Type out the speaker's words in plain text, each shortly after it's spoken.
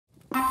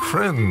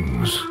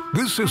friends,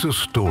 this is a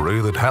story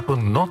that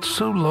happened not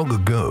so long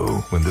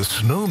ago when the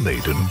Snow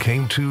Maiden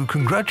came to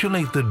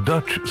congratulate the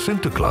Dutch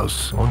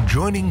Sinterklaas on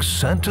joining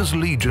Santa's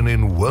Legion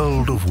in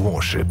World of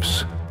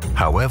Warships.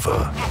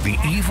 However, the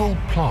evil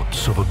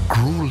plots of a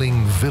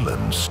grueling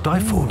villain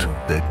stifled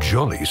their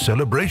jolly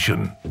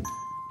celebration.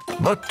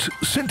 But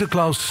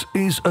Sinterklaas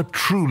is a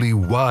truly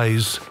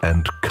wise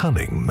and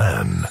cunning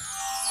man.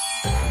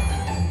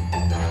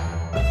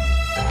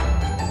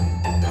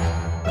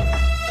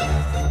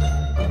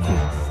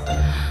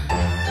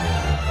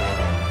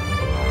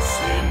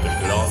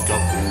 Sinterklaas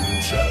gaf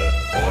koentje,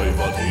 oi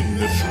wat in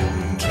de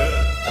schoentje,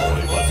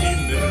 oi wat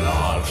in de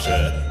laarsje,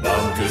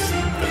 danke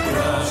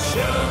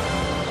Sinterklaasje.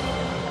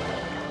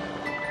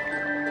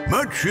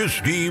 Much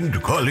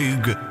esteemed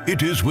colleague,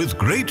 it is with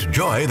great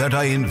joy that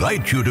I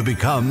invite you to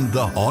become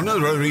the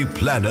honorary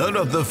planner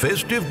of the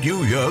Festive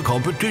New Year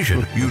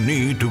competition. You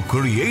need to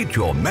create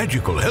your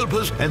magical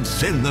helpers and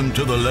send them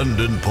to the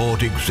London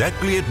port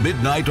exactly at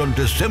midnight on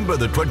December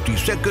the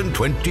 22nd,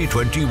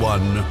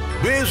 2021.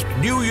 Best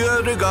New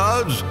Year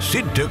regards,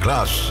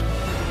 Sinterklaas.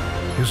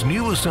 His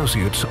new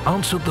associates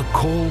answered the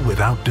call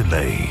without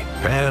delay.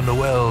 Père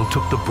Noël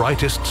took the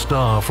brightest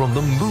star from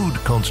the Mood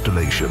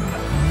constellation,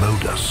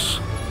 Modus.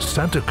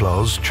 Santa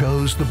Claus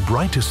chose the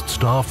brightest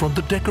star from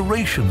the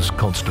Decorations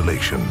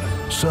constellation,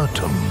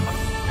 Certum.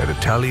 And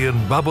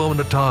Italian Babbo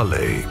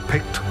Natale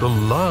picked the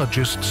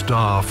largest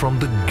star from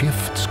the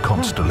Gifts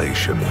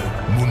constellation,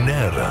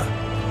 Munera.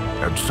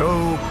 And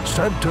so,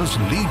 Santa's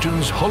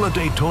Legion's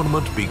holiday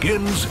tournament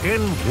begins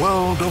in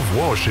World of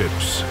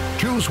Warships.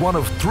 Choose one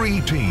of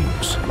 3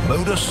 teams,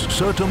 Modus,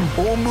 Certum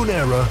or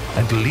Munera,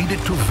 and lead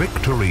it to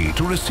victory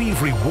to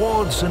receive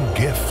rewards and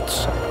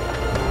gifts.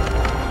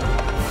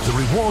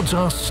 The rewards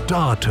are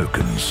star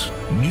tokens,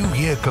 New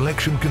Year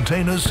collection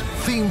containers,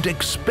 themed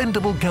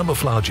expendable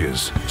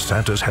camouflages,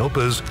 Santa's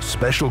helpers,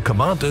 special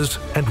commanders,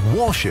 and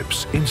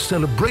warships in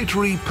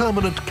celebratory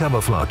permanent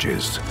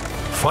camouflages.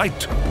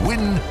 Fight, win,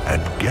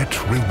 and get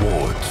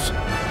rewards.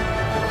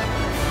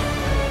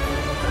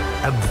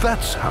 And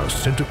that's how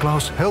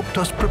Sinterklaas helped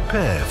us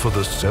prepare for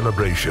the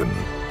celebration.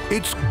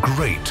 It's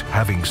great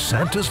having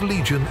Santa's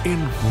Legion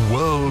in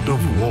World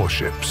of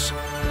Warships.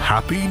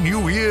 Happy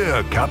New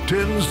Year,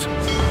 Captains!